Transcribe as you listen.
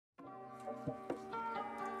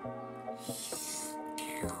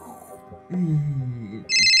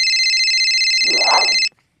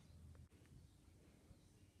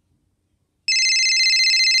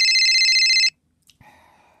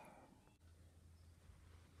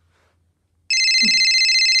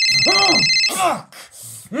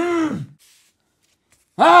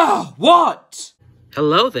What?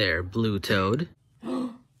 Hello there, Blue Toad.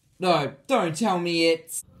 No, don't tell me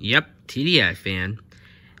it's... Yep, TDI fan.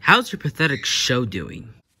 How's your pathetic show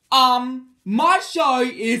doing? My show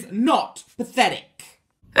is not pathetic.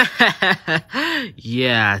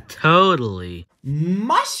 Yeah, totally.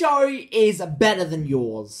 My show is better than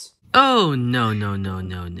yours. Oh, no.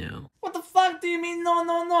 What the fuck do you mean, no?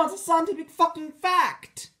 It's a scientific fucking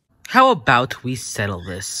fact. How about we settle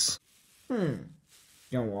this? Go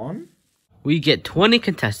on. We get 20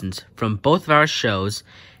 contestants from both of our shows,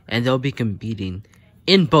 and they'll be competing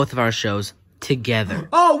in both of our shows together.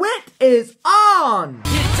 Oh, it is on!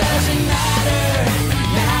 It doesn't matter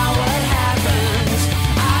now what happens.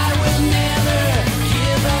 I will never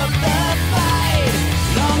give up the fight.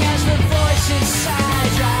 Long as the voice inside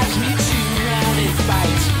drives me to run and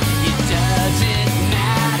fight. It doesn't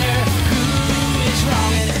matter who is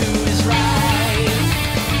wrong and who is right.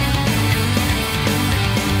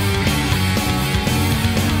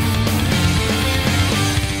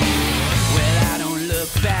 Well, I don't look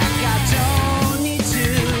back, I don't need to.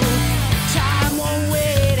 Time won't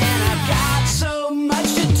wait and I've got so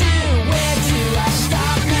much to do. Where do I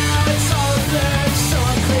stop now? It's all blurred, so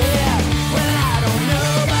unclear. Well, I don't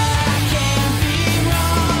know, but I can't be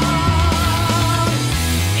wrong.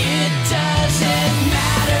 It doesn't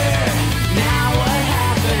matter now what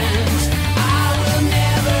happens. I will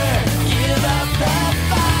never give up the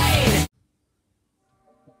fight.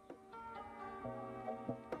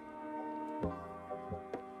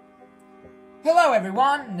 Hello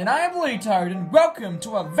everyone, and I am Blue Toad, and welcome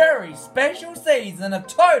to a very special season of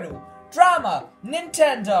Total Drama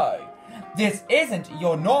Nintendo. This isn't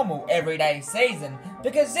your normal everyday season,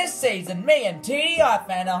 because this season me and TDI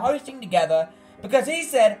fan are hosting together because he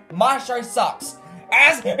said my show sucks.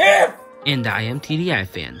 As if! And I am TDI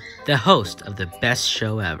fan, the host of the best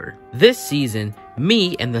show ever. This season,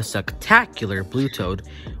 me and the spectacular Blue Toad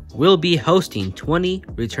will be hosting 20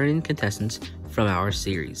 returning contestants from our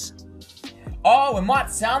series. Oh, it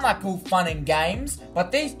might sound like all fun and games,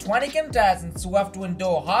 but these 20 contestants will have to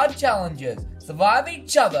endure hard challenges, survive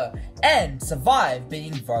each other, and survive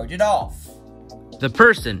being voted off. The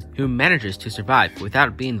person who manages to survive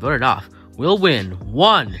without being voted off will win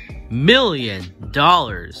 $1 million.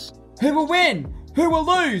 Who will win? Who will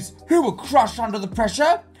lose? Who will crush under the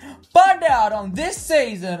pressure? Find out on this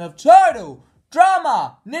season of Total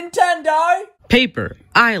Drama Nintendo! Paper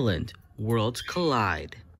Island Worlds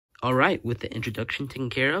Collide. Alright, with the introduction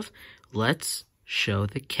taken care of, let's show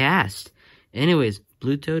the cast. Anyways,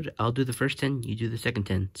 Blue Toad, I'll do the first 10, you do the second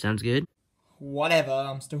 10. Sounds good? Whatever,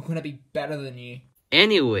 I'm still gonna be better than you.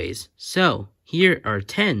 Anyways, so here are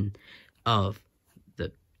 10 of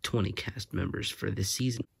the 20 cast members for this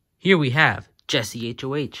season. Here we have Jesse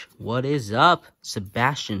HOH. What is up?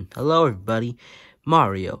 Sebastian. Hello, everybody.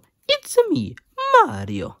 Mario. It's me,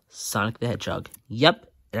 Mario. Sonic the Hedgehog. Yep,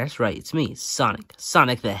 that's right. It's me, Sonic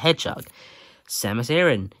the Hedgehog. Samus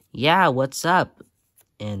Aran. Yeah, what's up?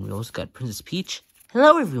 And we also got Princess Peach.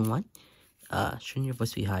 Hello, everyone. Shouldn't your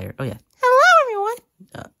voice be higher? Oh, yeah. Hello, everyone.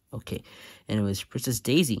 Okay. And it was Princess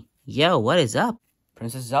Daisy. Yo, what is up?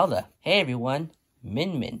 Princess Zelda. Hey, everyone.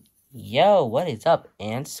 Min Min. Yo, what is up?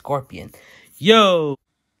 And Scorpion. Yo.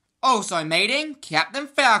 Also meeting Captain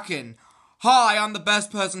Falcon. Hi, I'm the best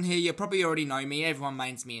person here. You probably already know me. Everyone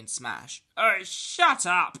mains me in Smash. Oh, shut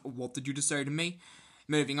up. What did you just say to me?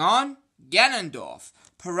 Moving on. Ganondorf.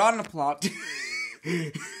 Piranha Plot.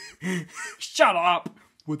 Shut up.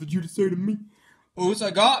 What did you just say to me? Also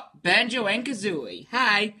got Banjo and Kazooie.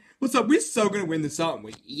 Hey. What's up? We're so gonna win this, aren't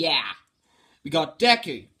we? Yeah. We got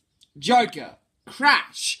Deku. Joker.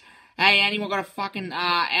 Crash. Hey, anyone got a fucking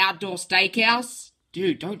outdoor steakhouse?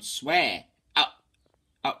 Dude, don't swear.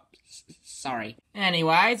 Sorry.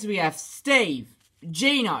 Anyways, we have Steve,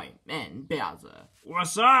 Gino, and Bowser.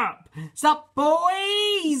 What's up? Sup,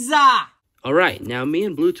 boys? Alright, now me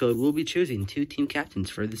and Blue Toad will be choosing 2 team captains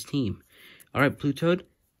for this team. Alright, Blue Toad,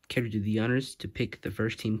 care to do the honors to pick the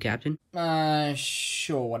first team captain?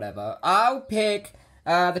 Sure, whatever. I'll pick,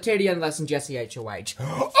 the TDN lesson Jesse HOH.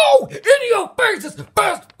 Oh, in your faces!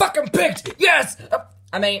 First fucking picked! Yes!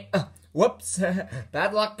 Whoops.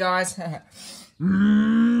 Bad luck, guys.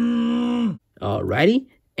 Alrighty,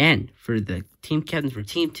 and for the team captains for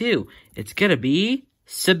team 2, it's gonna be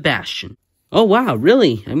Sebastian. Oh wow,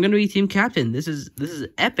 really? I'm gonna be team captain. This is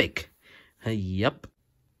epic. Yup.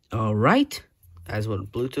 All right. As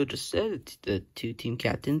what Bluto just said, the two team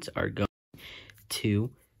captains are going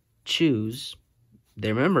to choose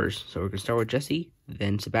their members. So we're going to start with Jesse,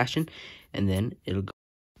 then Sebastian, and then it'll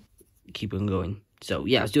keep on going. So,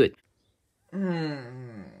 yeah, let's do it.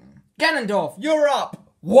 Ganondorf, you're up!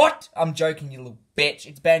 What? I'm joking, you little bitch.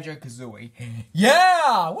 It's Banjo-Kazooie.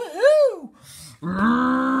 Yeah! Woohoo!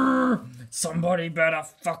 Somebody better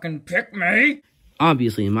fucking pick me!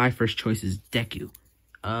 Obviously, my first choice is Deku.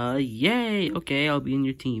 Yay! Okay, I'll be in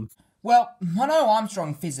your team. Well, I know I'm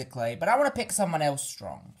strong physically, but I want to pick someone else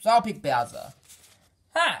strong. So I'll pick Bowser.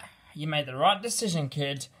 Ha! You made the right decision,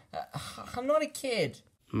 kid. I'm not a kid.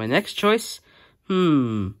 My next choice?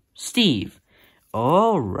 Steve.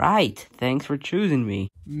 Alright, thanks for choosing me.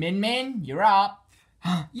 Min, you're up.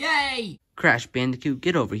 Yay! Crash Bandicoot,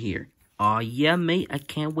 get over here. Aw, yeah, mate, I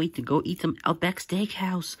can't wait to go eat some Outback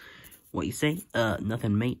Steakhouse. What you say?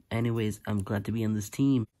 Nothing, mate. Anyways, I'm glad to be on this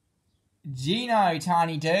team. Gino,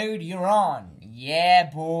 tiny dude, you're on. Yeah,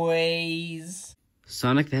 boys.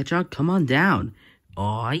 Sonic the Hedgehog, come on down.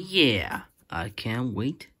 Aw, yeah. I can't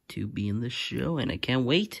wait to be in the show, and I can't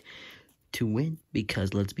wait to win,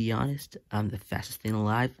 because let's be honest, I'm the fastest thing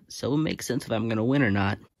alive, so it makes sense if I'm gonna win or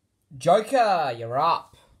not. Joker, you're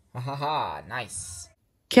up. Ha ha ha, nice.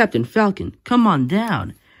 Captain Falcon, come on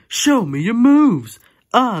down. Show me your moves.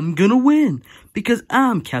 I'm gonna win, because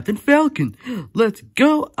I'm Captain Falcon. Let's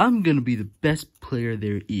go. I'm gonna be the best player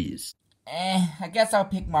there is. I guess I'll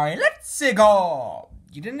pick Mario. Let's go.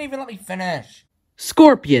 You didn't even let me finish.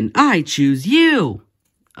 Scorpion, I choose you.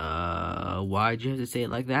 Why'd you have to say it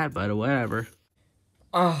like that? But whatever.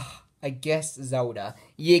 I guess Zelda.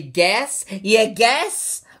 You guess?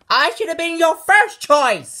 I should have been your first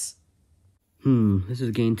choice. This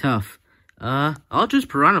is getting tough. I'll choose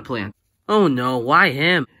Piranha Plant. Oh no, why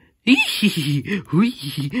him?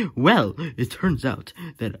 Well, it turns out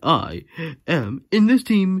that I am in this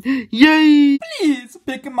team. Yay! Please,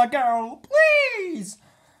 pick my girl, please.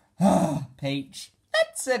 Peach,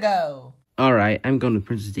 let's go. Alright, I'm going to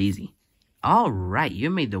Princess Daisy. Alright, you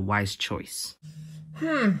made the wise choice.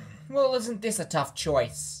 Well, isn't this a tough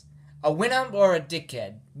choice? A winner or a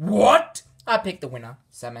dickhead? What? I picked the winner,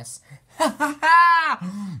 Samus. Ha ha ha!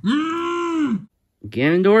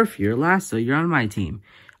 Ganondorf, you're last, so you're on my team.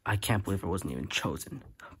 I can't believe I wasn't even chosen.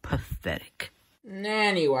 Pathetic.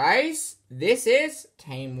 Anyways, this is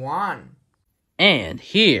Team 1. And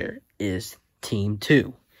here is Team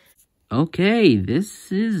 2. Okay,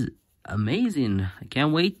 this is amazing. I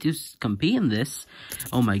can't wait to compete in this.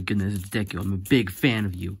 Oh my goodness, it's Deku. I'm a big fan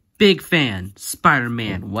of you. Big fan.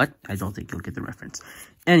 Spider-Man. What? I don't think you'll get the reference.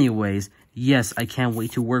 Anyways, yes, I can't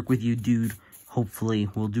wait to work with you, dude. Hopefully,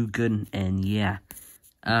 we'll do good, and yeah.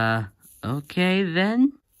 Okay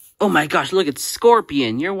then. Oh my gosh, look, it's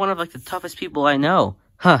Scorpion. You're one of, like, the toughest people I know.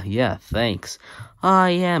 Huh, yeah, thanks.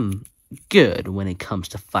 I am good when it comes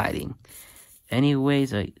to fighting.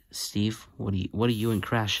 Anyways, Steve, what are you and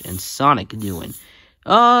Crash and Sonic doing?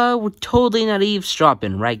 We're totally not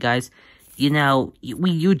eavesdropping, right, guys? You know,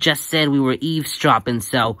 you just said we were eavesdropping,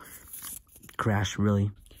 so... Crash,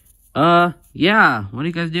 really? Yeah, what are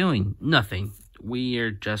you guys doing? Nothing. We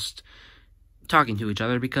are just talking to each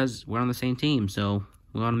other because we're on the same team, so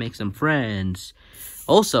we want to make some friends.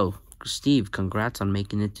 Also, Steve, congrats on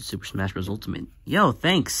making it to Super Smash Bros. Ultimate. Yo,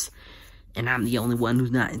 thanks. And I'm the only one who's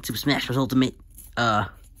not in Super Smash Bros. Ultimate.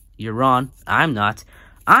 You're wrong. I'm not.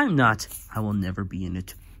 I will never be in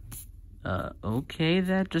it. Okay,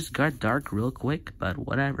 that just got dark real quick, but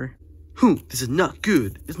whatever. This is not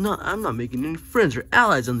good. I'm not making any friends or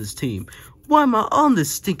allies on this team. Why am I on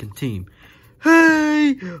this stinking team?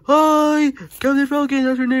 Hey! Hi! Captain Falcon,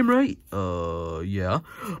 that's your name, right? Yeah.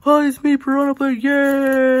 Hi, it's me, Piranha Plant,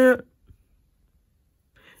 yeah!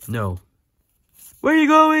 No. Where are you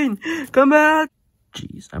going? Come back!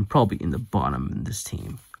 Jeez, I'm probably in the bottom in this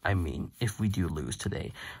team. I mean, if we do lose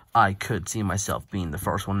today, I could see myself being the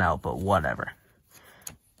first one out, but whatever.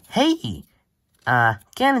 Hey!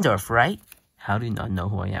 Ganondorf, right? How do you not know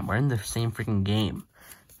who I am? We're in the same freaking game.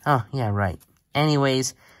 Oh, yeah, right.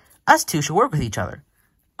 Anyways, us two should work with each other.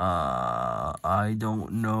 I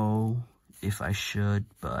don't know if I should,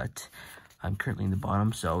 but I'm currently in the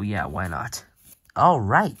bottom, so yeah, why not?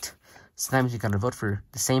 Alright. Sometimes you gotta vote for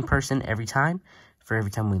the same person every time, for every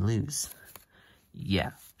time we lose.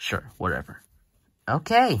 Yeah, sure, whatever.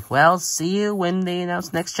 Okay, well, see you when they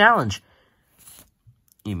announce next challenge.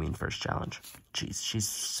 You mean first challenge. Jeez, she's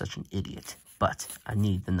such an idiot. But I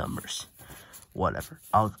need the numbers. Whatever.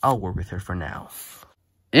 I'll work with her for now.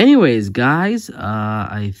 Anyways, guys,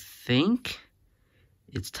 I think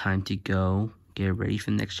it's time to go get ready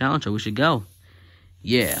for the next challenge, so we should go.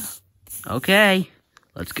 Yeah. Okay.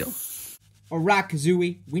 Let's go. Alright,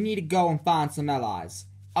 Kazooie, we need to go and find some allies.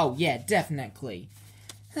 Oh, yeah, definitely.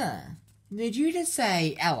 Did you just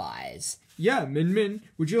say allies? Yeah, Min Min,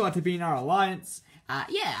 would you like to be in our alliance?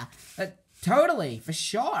 Yeah, totally, for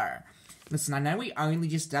sure. Listen, I know we only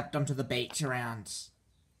just stepped onto the beach around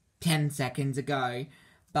 10 seconds ago,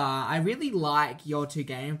 but I really like your two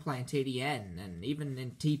gameplay in TDN and even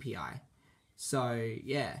in TPI. So,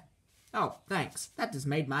 yeah. Oh, thanks. That just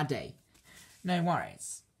made my day. No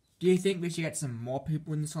worries. Do you think we should get some more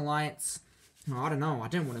people in this alliance? Oh, I don't know. I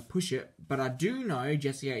don't want to push it, but I do know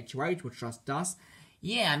Jesse HOH will trust us.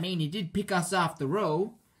 Yeah, I mean, he did pick us after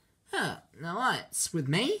all. Huh, an alliance with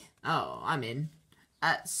me? Oh, I'm in.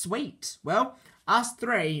 Sweet. Well, us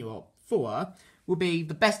three, or four, will be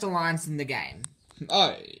the best alliance in the game.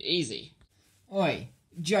 Oh, easy. Oi,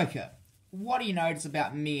 Joker, what do you notice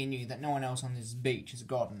about me and you that no one else on this beach has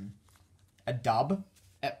gotten? A dub?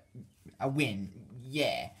 A win,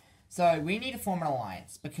 yeah. So, we need to form an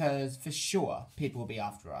alliance, because for sure, people will be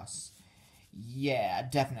after us. Yeah, I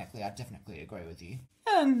definitely agree with you.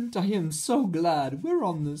 And I am so glad we're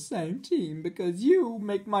on the same team, because you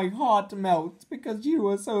make my heart melt, because you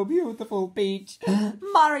are so beautiful, Peach.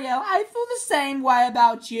 Mario, I feel the same way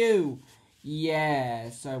about you. Yeah,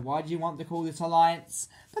 so why do you want to call this alliance?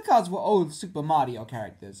 Because we're all Super Mario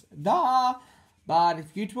characters. Duh! But if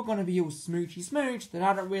you two are going to be all smoochy, then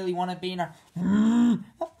I don't really want to be in a...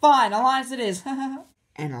 Fine, alliance it is.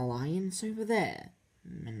 An alliance over there.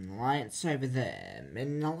 An alliance over there.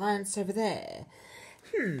 An alliance over there.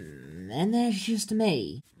 And there's just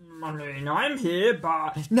me. I mean, I'm here,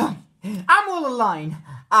 but... No, I'm all alone.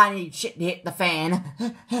 I need shit to hit the fan.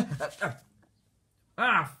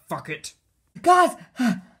 Fuck it. Guys,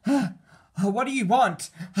 what do you want?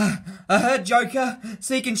 I heard Joker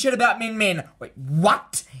seeking shit about Min Min. Wait,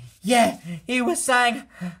 what? Yeah, he was saying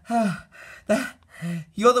that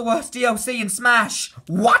you're the worst DLC in Smash.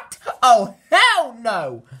 What? Oh, hell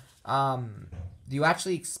no! Do you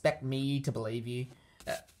actually expect me to believe you?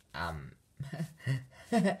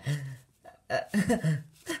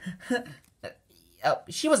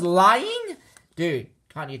 She was lying? Dude,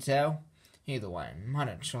 can't you tell? Either way, I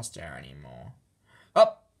don't trust her anymore.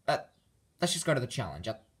 Let's just go to the challenge.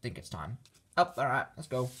 I think it's time. Alright, let's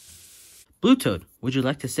go. Blue Toad, would you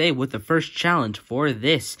like to say what the first challenge for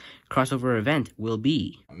this crossover event will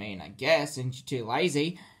be? I mean, I guess, since you're too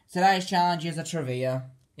lazy. Today's challenge is a trivia.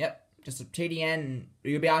 Yep, just a TDN.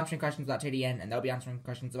 You'll be answering questions about TDN, and they'll be answering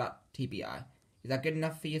questions about TPI. Is that good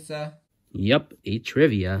enough for you, sir? Yep, a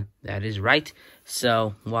trivia. That is right.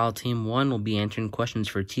 So, while Team 1 will be answering questions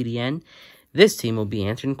for TDN, this team will be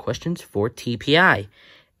answering questions for TPI.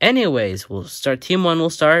 Anyways, we'll start. Team 1 will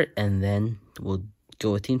start, and then we'll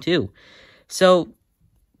go with Team 2. So,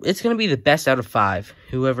 it's going to be the best out of 5.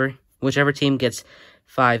 Whichever team gets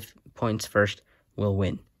 5 points first will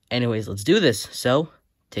win. Anyways, let's do this. So,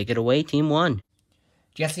 take it away, Team 1.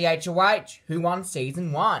 Jesse HOH, who won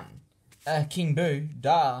Season 1? King Boo,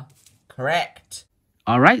 duh. Correct.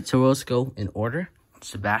 Alright, so let's go in order.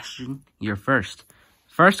 Sebastian, you're first.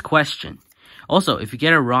 First question. Also, if you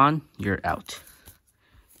get it wrong, you're out.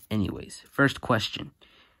 Anyways, first question.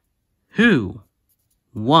 Who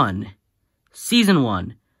won Season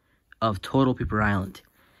 1 of Total Paper Island?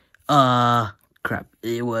 Crap.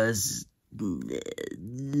 It was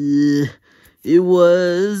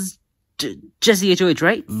Jesse HOH,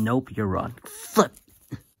 right? Nope, you're wrong. Flip.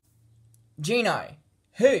 Gino,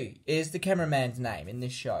 who is the cameraman's name in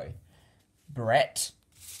this show? Brett.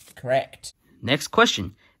 Correct. Next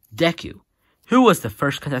question. Deku, who was the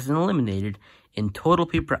first contestant eliminated in Total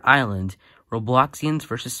Paper Island Robloxians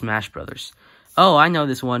vs. Smash Brothers? Oh, I know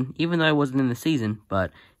this one, even though I wasn't in the season,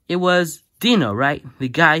 but it was Dino, right? The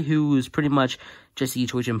guy who was pretty much Jesse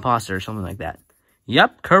HOH imposter or something like that.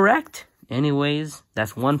 Yep, correct. Anyways,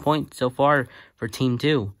 that's 1 point so far for Team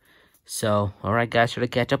 2. So, alright guys, should I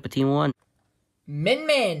catch up with Team 1? Min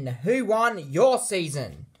Min, who won your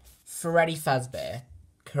season? Freddy Fazbear.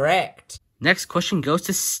 Correct. Next question goes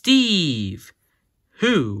to Steve.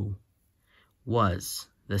 Who was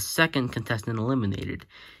the second contestant eliminated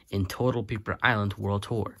in Total Paper Island World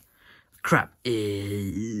Tour? Crap.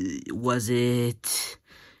 Was it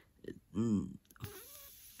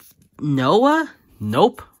Noah?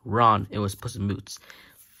 Nope. Wrong. It was Puss in Boots.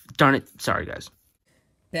 Darn it. Sorry, guys.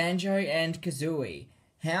 Banjo and Kazooie.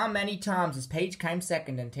 How many times has Peach came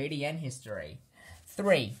second in TDN history?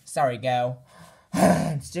 3. Sorry, girl.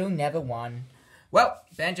 Still never won. Well,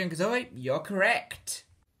 Banjo and Kazooie, you're correct.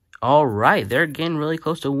 Alright, they're getting really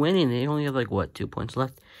close to winning. They only have 2 points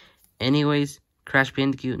left. Anyways, Crash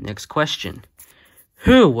Bandicoot, next question.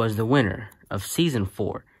 Who was the winner of Season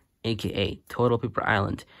 4 aka Total Paper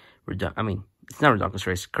Island. It's not Redonkulous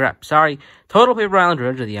Race. Crap. Sorry. Total Paper Island,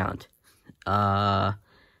 Revenge of the Island.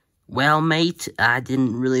 Well, mate, I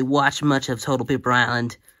didn't really watch much of Total Paper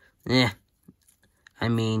Island. I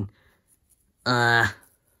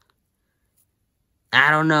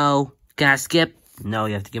don't know. Can I skip? No,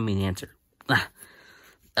 you have to give me the answer.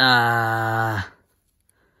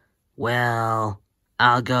 Well,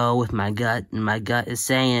 I'll go with my gut, and my gut is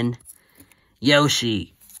saying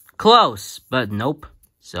Yoshi. Close, but nope.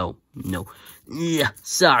 So, no. Yeah,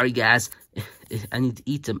 sorry, guys. I need to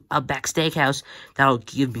eat some Outback Steakhouse. That'll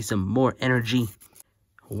give me some more energy.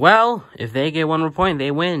 Well, if they get 1 more point,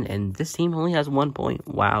 they win. And this team only has 1 point.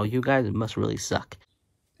 Wow, you guys must really suck.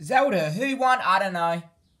 Zelda, who won? I don't know.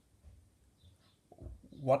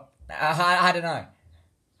 What? I don't know.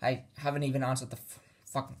 I haven't even answered the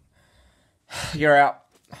fucking... You're out.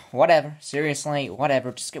 Whatever. Seriously,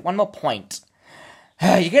 whatever. Just get 1 more point.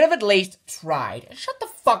 You could have at least tried. Shut the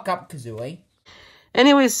fuck up, Kazooie.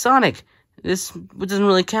 Anyways, Sonic, this doesn't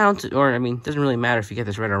really count, or, doesn't really matter if you get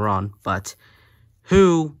this right or wrong, but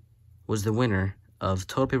who was the winner of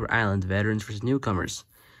Total Paper Island Veterans vs. Newcomers?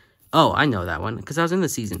 Oh, I know that one, because I was in the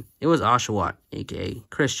season. It was Oshawott, a.k.a.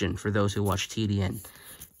 Christian, for those who watch TDN.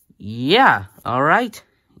 Yeah, alright.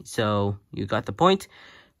 So, you got the point.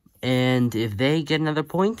 And if they get another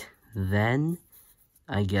point, then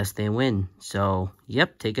I guess they win. So,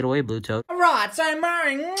 yep, take it away, Blue Toad. Alright, so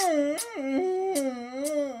Murray.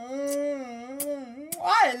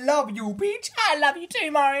 I love you, Peach. I love you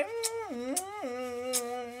too, Murray.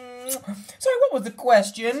 So, what was the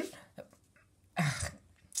question? I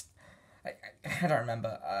don't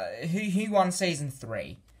remember. Who won season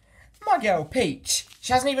 3? My girl, Peach.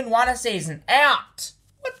 She hasn't even won a season. Out!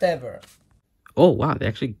 Whatever. Oh, wow, they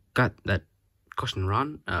actually got that question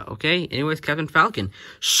wrong. Okay, anyways, Captain Falcon,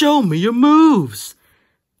 show me your moves!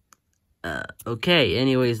 Okay,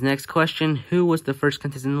 anyways, next question. Who was the first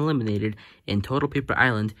contestant eliminated in Total Paper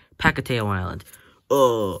Island, Pacateo Island?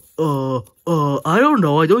 I don't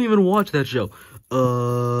know. I don't even watch that show.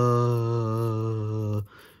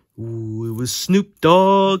 It was Snoop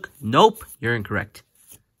Dogg. Nope, you're incorrect.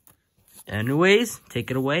 Anyways,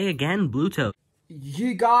 take it away again, Blue Toad.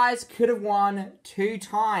 You guys could have won 2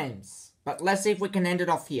 times. But let's see if we can end it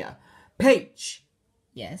off here. Peach.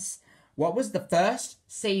 Yes. What was the first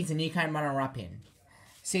season you came runner-up in?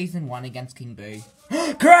 Season 1 against King Boo.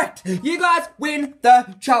 Correct! You guys win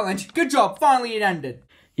the challenge. Good job. Finally it ended.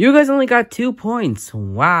 You guys only got 2 points.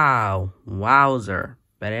 Wow. Wowzer.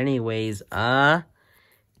 But anyways,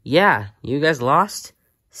 yeah, you guys lost.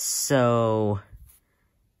 So,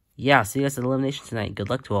 yeah, see you guys at elimination tonight. Good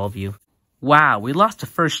luck to all of you. Wow, we lost the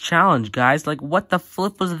first challenge, guys. Like, what the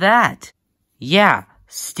flip was that? Yeah,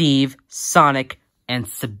 Steve, Sonic, and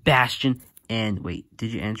Sebastian. And, wait,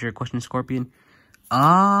 did you answer your question, Scorpion?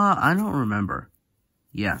 I don't remember.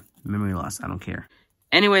 Yeah, memory loss. I don't care.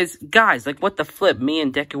 Anyways, guys, like, what the flip? Me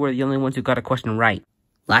and Deku were the only ones who got a question right.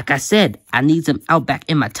 Like I said, I need some Outback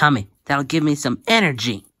in my tummy. That'll give me some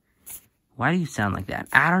energy. Why do you sound like that?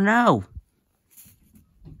 I don't know.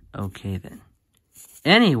 Okay, then.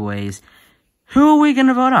 Anyways, who are we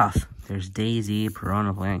gonna vote off? There's Daisy,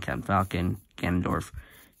 Piranha Plant, Captain Falcon, Ganondorf.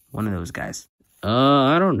 One of those guys.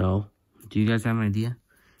 I don't know. Do you guys have an idea?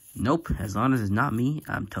 Nope. As long as it's not me,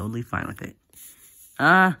 I'm totally fine with it.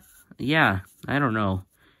 Yeah. I don't know.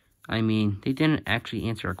 I mean, they didn't actually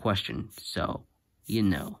answer a question, so, you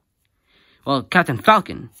know. Well, Captain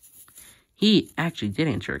Falcon, he actually did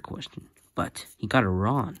answer a question, but he got it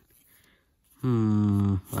wrong.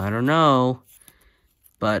 I don't know.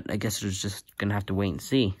 But I guess we're just gonna have to wait and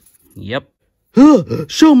see. Yep.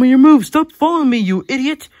 Show me your moves. Stop following me, you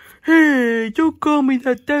idiot. Hey, don't call me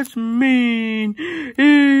that. That's mean.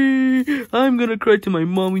 Hey, I'm gonna cry to my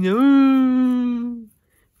mommy now.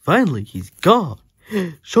 Finally, he's gone.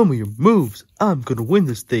 Show me your moves. I'm gonna win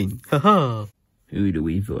this thing. Haha. Who do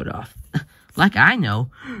we vote off? Like I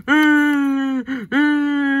know.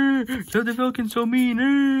 Captain Falcon's so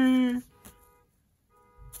mean.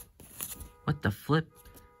 What the flip?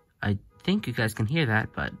 I think you guys can hear that,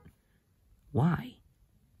 but why?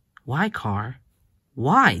 Why, Car?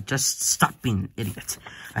 Why? Just stop being an idiot.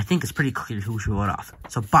 I think it's pretty clear who should vote off.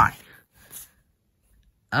 So, bye.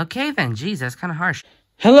 Okay, then. Jeez, that's kind of harsh.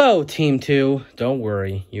 Hello, Team 2. Don't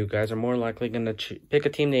worry. You guys are more likely going to pick a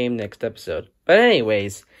team name next episode. But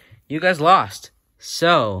anyways, you guys lost.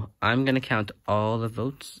 So, I'm going to count all the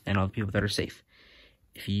votes and all the people that are safe.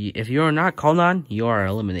 If you are not called on, you are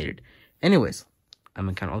eliminated. Anyways, I'm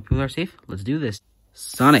going to count all the people that are safe. Let's do this.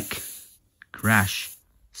 Sonic, Crash,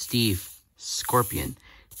 Steve, Scorpion,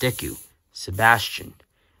 Deku, Sebastian,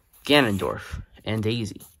 Ganondorf, and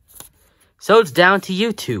Daisy. So it's down to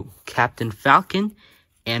you two, Captain Falcon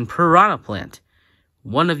and Piranha Plant.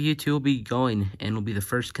 One of you two will be going and will be the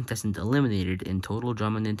first contestant eliminated in Total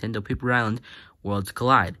Drama Nintendo Paper Island Worlds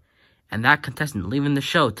Collide. And that contestant leaving the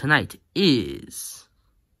show tonight is...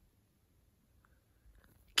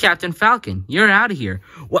 Captain Falcon. You're out of here.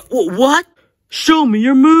 What? Show me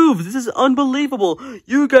your moves. This is unbelievable.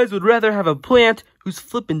 You guys would rather have a plant who's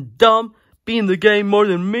flipping dumb be in the game more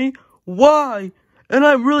than me? Why? And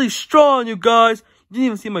I'm really strong, you guys. You didn't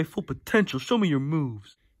even see my full potential. Show me your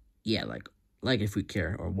moves. Yeah, like if we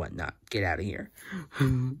care or whatnot. Get out of here.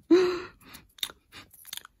 You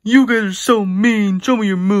guys are so mean. Show me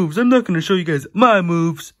your moves. I'm not going to show you guys my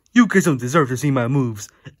moves. You guys don't deserve to see my moves.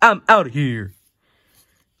 I'm out of here.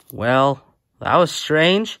 Well, that was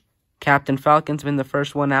strange. Captain Falcon's been the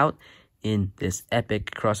first one out in this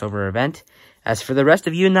epic crossover event. As for the rest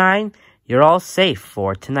of you 9, you're all safe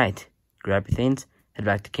for tonight. Grab your things, head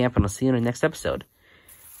back to camp, and I'll see you in the next episode.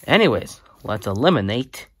 Anyways, let's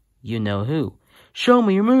eliminate you-know-who. Show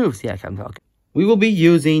me your moves. Yeah, Captain Falcon. We will be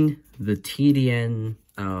using the TDN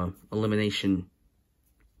elimination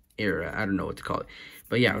era. I don't know what to call it.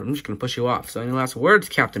 But yeah, I'm just going to push you off. So any last words,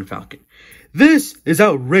 Captain Falcon? This is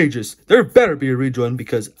outrageous. There better be a rejoin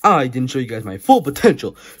because I didn't show you guys my full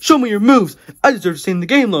potential. Show me your moves. I deserve to stay in the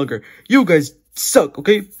game longer. You guys suck,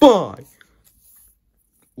 okay? Bye.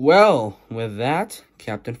 Well, with that,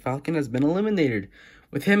 Captain Falcon has been eliminated.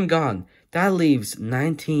 With him gone, that leaves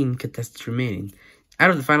 19 contestants remaining. Out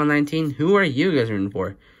of the final 19, who are you guys rooting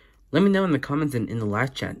for? Let me know in the comments and in the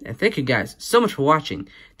live chat. And thank you guys so much for watching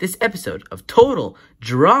this episode of Total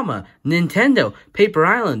Drama Nintendo Paper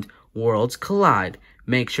Island Worlds Collide.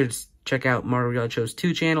 Make sure to check out Mario Show's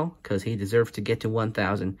 2 channel because he deserves to get to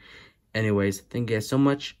 1,000. Anyways, thank you guys so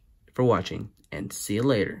much for watching and see you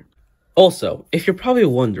later. Also, if you're probably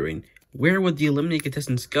wondering, where would the eliminated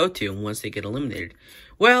contestants go to once they get eliminated?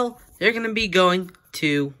 Well, they're going to be going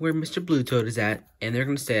to where Mr. Blue Toad is at, and they're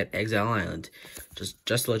going to stay at Exile Island.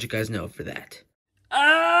 Just to let you guys know for that.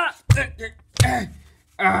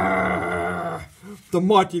 The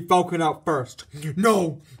mighty Falcon out first.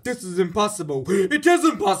 No, this is impossible. It is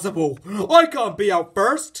impossible. I can't be out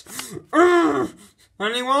first.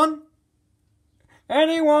 Anyone?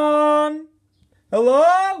 Anyone?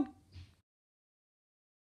 Hello?